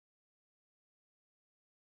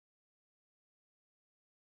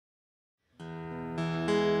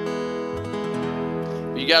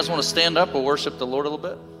You guys want to stand up? We'll worship the Lord a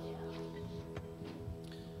little bit.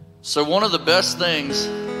 So one of the best things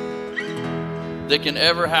that can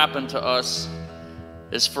ever happen to us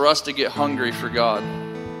is for us to get hungry for God.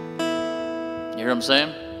 You hear what I'm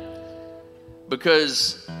saying?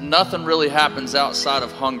 Because nothing really happens outside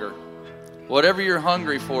of hunger. Whatever you're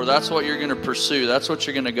hungry for, that's what you're going to pursue. That's what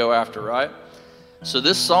you're going to go after, right? So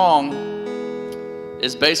this song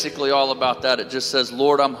is basically all about that. It just says,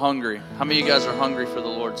 Lord, I'm hungry. How many of you guys are hungry for the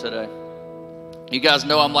Lord today? You guys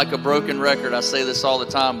know I'm like a broken record. I say this all the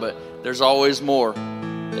time, but there's always more.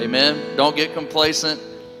 Amen? Don't get complacent.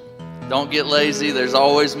 Don't get lazy. There's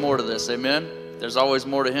always more to this. Amen? There's always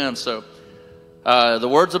more to Him. So the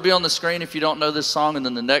words will be on the screen if you don't know this song, and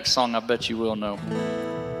then the next song I bet you will know.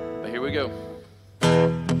 But here we go.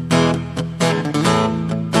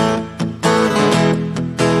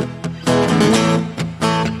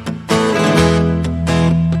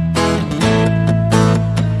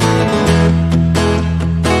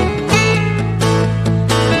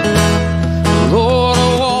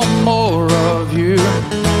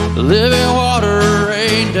 Living water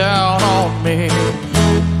rain down on me.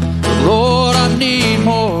 Lord, I need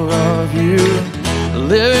more of you. The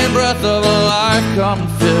living breath of life, come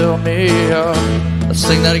fill me up. Let's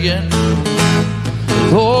sing that again.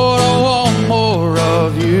 Lord, I want more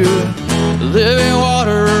of you. The living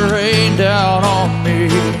water rain down on me.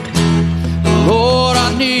 Lord,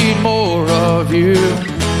 I need more of you.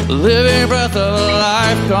 The living breath of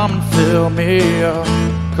life, come fill me up.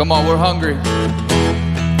 Come on, we're hungry.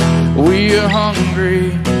 We are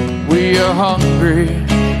hungry, we are hungry,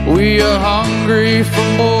 we are hungry for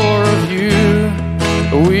more of you.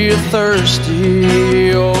 We are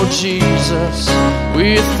thirsty, oh Jesus,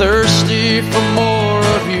 we are thirsty for more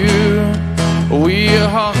of you. We are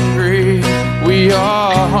hungry, we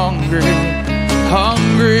are hungry,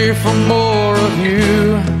 hungry for more of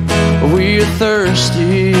you. We are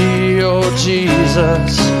thirsty, oh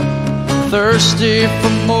Jesus, thirsty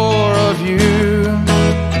for more of you.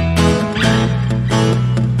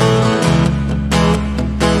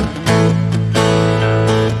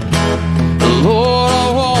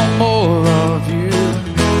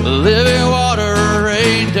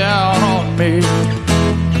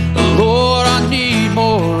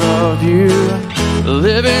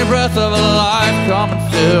 Living breath of life, come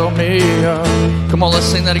and fill me up. Come on, let's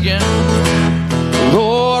sing that again.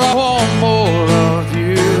 Lord, I want more of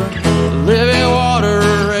you. Living water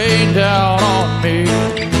rain down on me.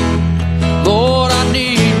 Lord, I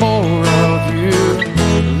need more of you.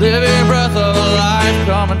 Living breath of life,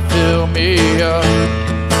 come and fill me up.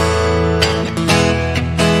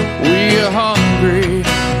 We are hungry,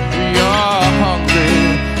 we are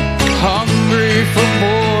hungry, hungry for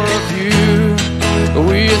more of you.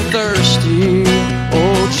 We are thirsty,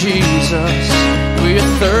 oh Jesus, we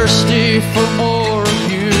are thirsty for more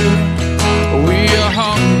of you. We are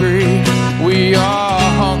hungry, we are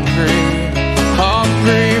hungry,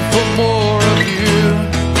 hungry for more of you.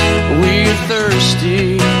 We are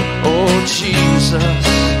thirsty, oh Jesus.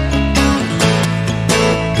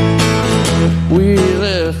 We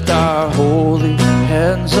lift our holy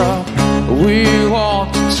hands up, we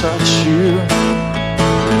want to touch you.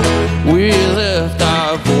 We lift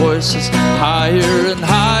our voices higher and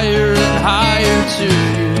higher and higher to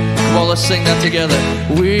you. Come on, let's sing that together.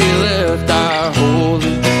 We lift our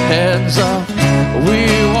holy hands up. We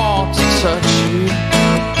want to touch you.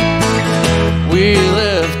 We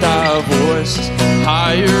lift our voices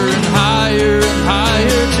higher and higher and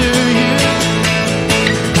higher to you.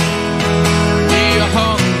 We are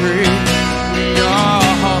hungry. We are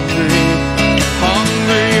hungry.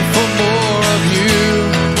 Hungry for more of you.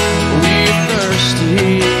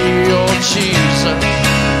 Oh Jesus,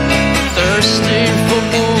 thirsty for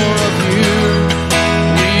more of you.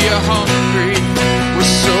 We are hungry, we're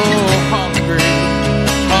so hungry,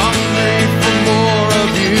 hungry for more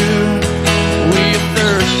of you. We are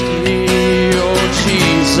thirsty, oh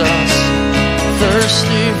Jesus,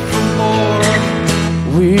 thirsty for more.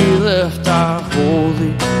 We lift our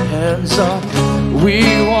holy hands up, we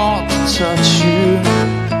want to touch you.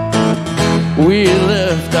 We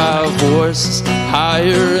lift our voices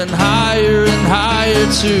higher and higher and higher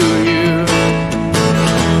to you.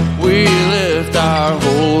 We lift our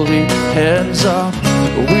holy hands up.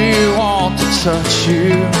 We want to touch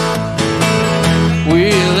you.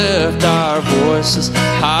 We lift our voices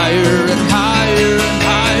higher and higher and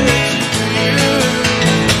higher to you.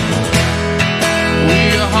 We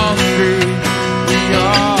are hungry. We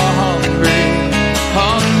are hungry.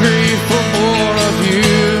 Hungry for more of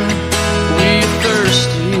you. We are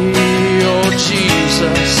thirsty, oh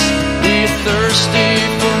Jesus. We are thirsty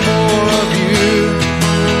for more of you.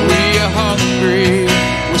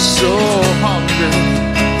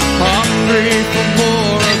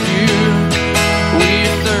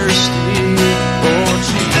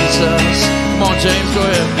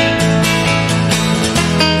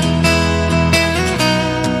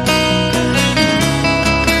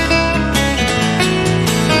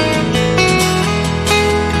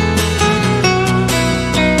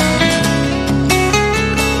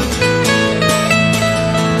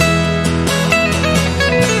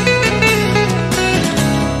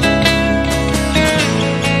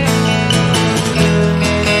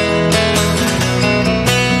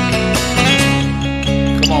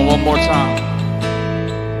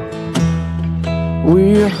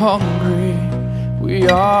 We are hungry, we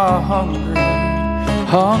are hungry,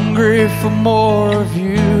 hungry for more of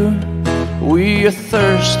you. We are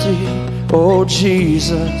thirsty, oh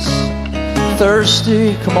Jesus,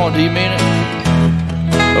 thirsty. Come on, do you mean it?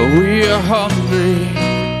 We are hungry,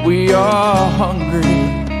 we are hungry,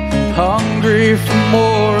 hungry for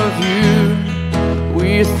more of you.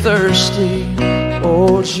 We are thirsty,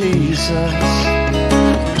 oh Jesus.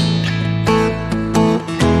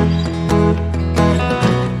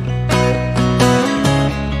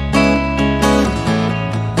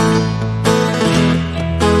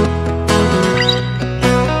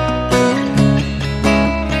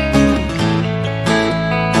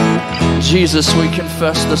 Jesus, we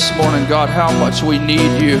confess this morning, God, how much we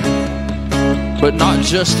need you. But not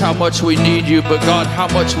just how much we need you, but God, how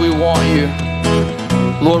much we want you.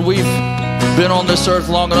 Lord, we've been on this earth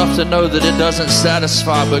long enough to know that it doesn't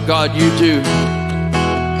satisfy, but God, you do.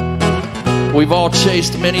 We've all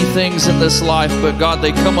chased many things in this life, but God,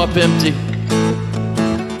 they come up empty.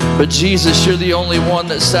 But Jesus, you're the only one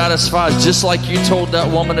that satisfies, just like you told that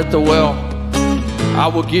woman at the well. I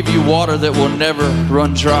will give you water that will never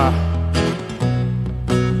run dry.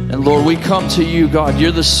 And Lord, we come to you, God.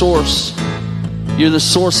 You're the source. You're the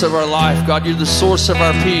source of our life. God, you're the source of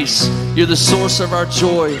our peace. You're the source of our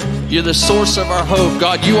joy. You're the source of our hope.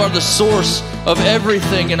 God, you are the source of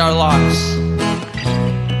everything in our lives.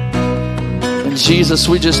 And Jesus,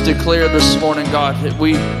 we just declare this morning, God, that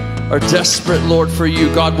we are desperate, Lord, for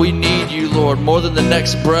you. God, we need you, Lord, more than the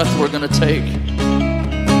next breath we're going to take.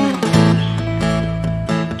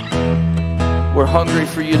 We're hungry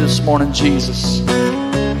for you this morning, Jesus.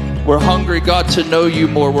 We're hungry, God, to know you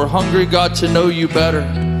more. We're hungry, God, to know you better.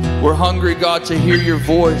 We're hungry, God, to hear your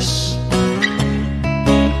voice.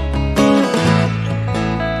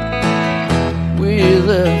 We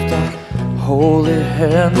lift our holy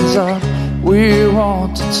hands up. We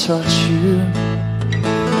want to touch you.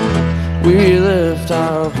 We lift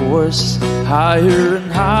our voices higher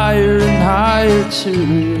and higher and higher to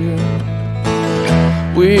you.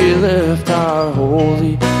 We lift our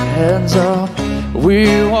holy hands up.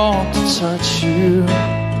 We want to touch you.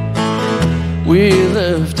 We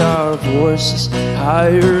lift our voices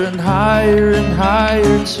higher and higher and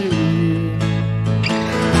higher to you.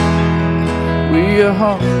 We are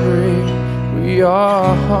hungry, we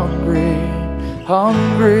are hungry,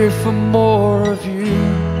 hungry for more of you.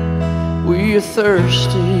 We are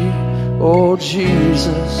thirsty, oh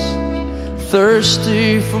Jesus,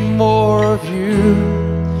 thirsty for more of you.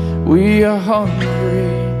 We are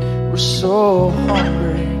hungry, we're so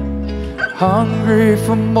hungry, hungry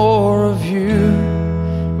for more of you.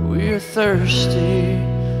 We're thirsty,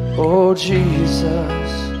 oh Jesus,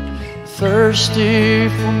 thirsty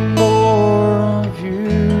for more of you.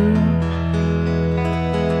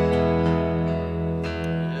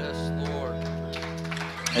 Yes, Lord.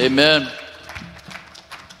 Amen.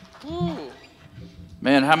 Woo.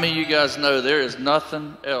 Man, how many of you guys know there is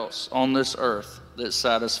nothing else on this earth that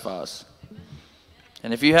satisfies?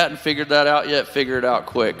 And if you hadn't figured that out yet, figure it out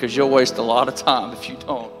quick, because you'll waste a lot of time if you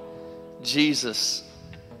don't. Jesus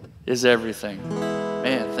is everything.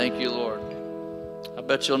 Man, thank you, Lord. I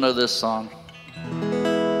bet you'll know this song.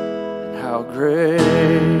 How great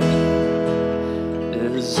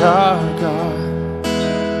is our God.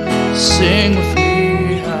 Sing with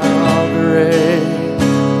me, how great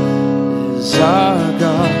is our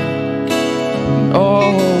God.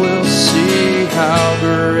 Oh, we'll see how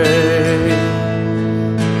great.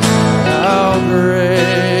 How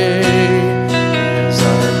great is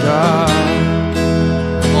our God.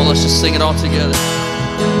 Come on, let's just sing it all together.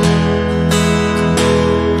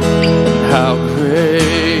 How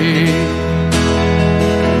great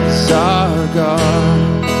is our God.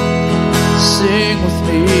 Sing with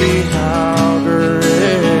me, how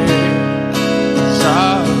great is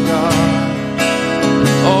our God.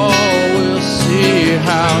 Oh, we'll see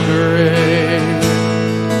how great.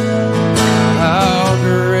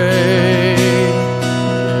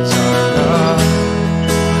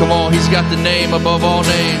 He's got the name above all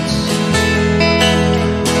names.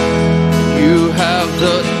 You have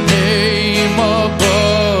the name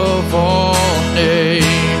above all names.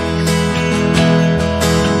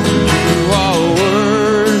 You are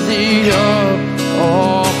worthy of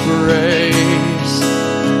all praise.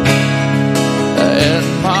 And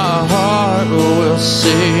my heart will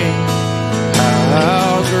sing,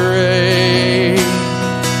 how great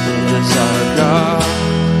is our God.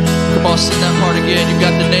 Come on, sing that part again. You've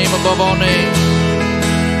got the name above all names.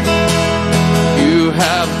 You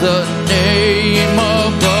have the name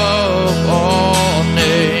above all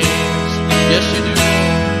names. Yes, you do.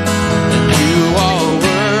 And you are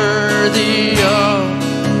worthy of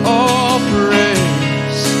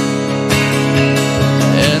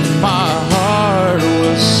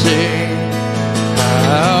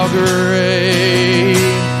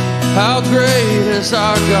is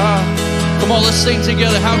our God. Come on, let's sing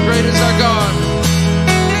together. How great is our God?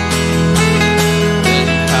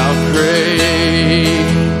 And how great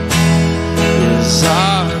is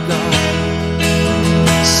our God.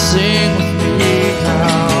 Sing with me,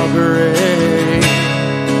 how great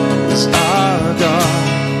is our God.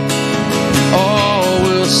 Oh,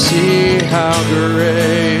 we'll see how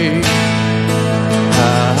great,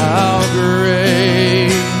 how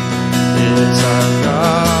great is our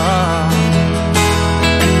God.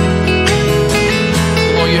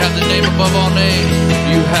 Come on, you have the name above all names.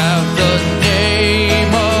 You have the name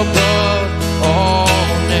above all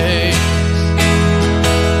names.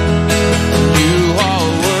 You are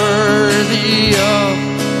worthy of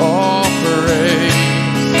all praise.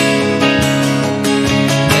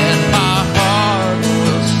 And my heart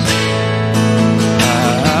will sing,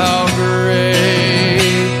 how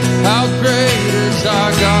great is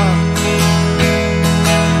our God.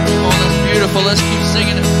 Oh, that's beautiful. Let's keep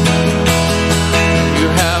singing it. You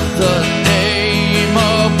have the name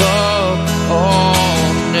above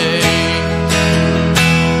all names.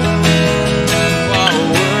 You are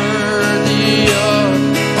worthy of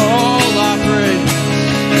all our praise.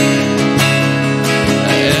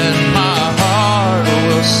 And my heart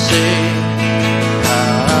will sing,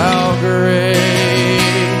 how great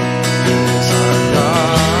is our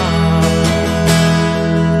God.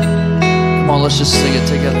 Come on, let's just sing it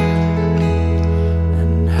together.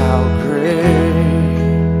 And how great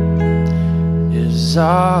is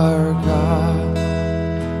our God.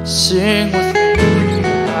 Sing with me,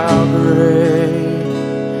 how great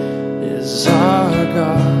is our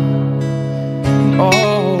God. And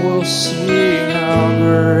all will see how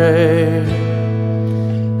great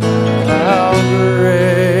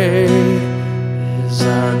is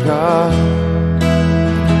our God.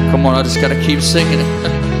 Come on, I just gotta keep singing it.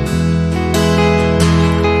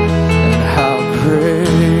 And how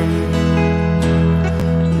great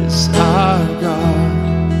is our God.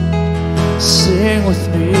 Sing with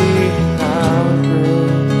me, how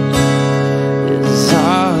great is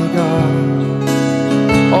our God.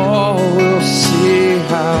 All will see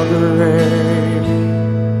how great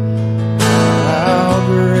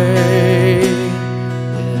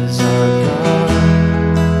is our God.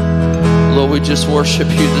 Lord, we just worship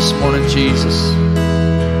you this morning, Jesus.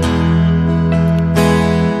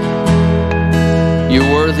 You're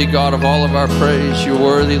worthy, God, of all of our praise. You're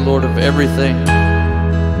worthy, Lord, of everything.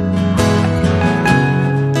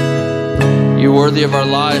 You're worthy of our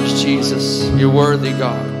lives, Jesus. You're worthy,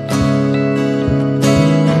 God.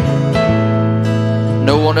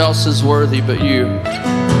 No one else is worthy but you.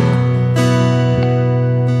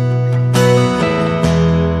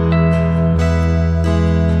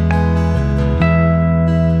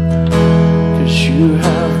 You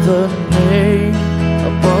have the name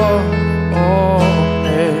above all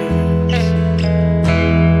names.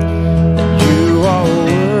 You are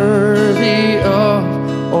worthy of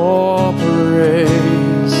all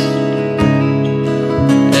praise.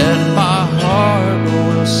 And my heart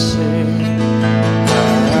will sing,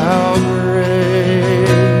 how great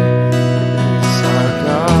is our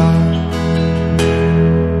God.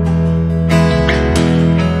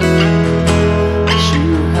 You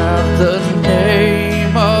have the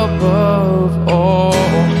name above all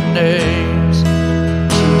names.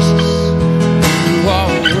 Jesus, you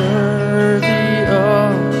are worthy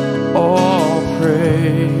of all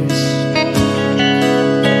praise.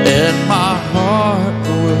 And my heart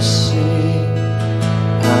will sing,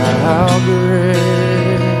 how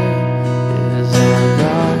great is our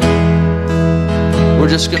God. We're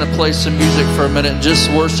just going to play some music for a minute and just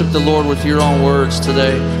worship the Lord with your own words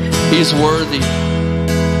today. He's worthy.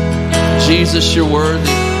 Jesus, you're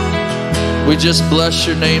worthy. We just bless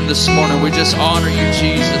your name this morning. We just honor you,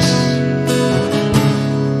 Jesus.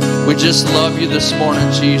 We just love you this morning,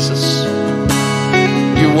 Jesus.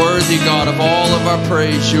 You're worthy, God, of all of our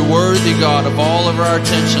praise. You're worthy, God, of all of our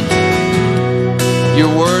attention.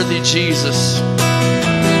 You're worthy, Jesus.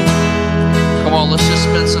 Come on, let's just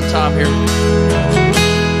spend some time here.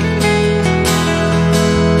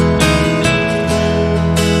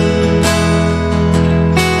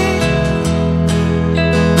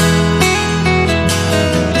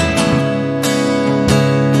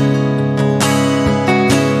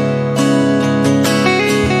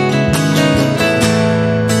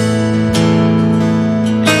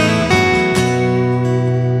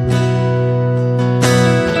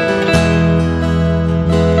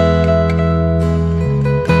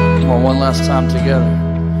 Last time together.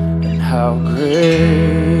 And how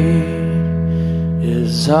great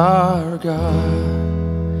is our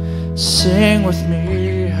God. Sing with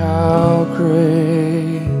me, how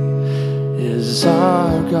great is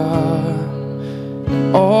our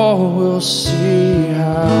God. All will see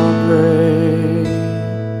how great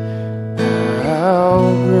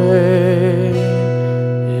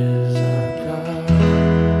is our God.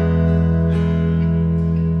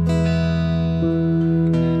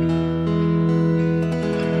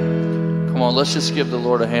 Come on, let's just give the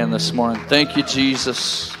Lord a hand this morning. Thank you,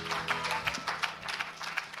 Jesus.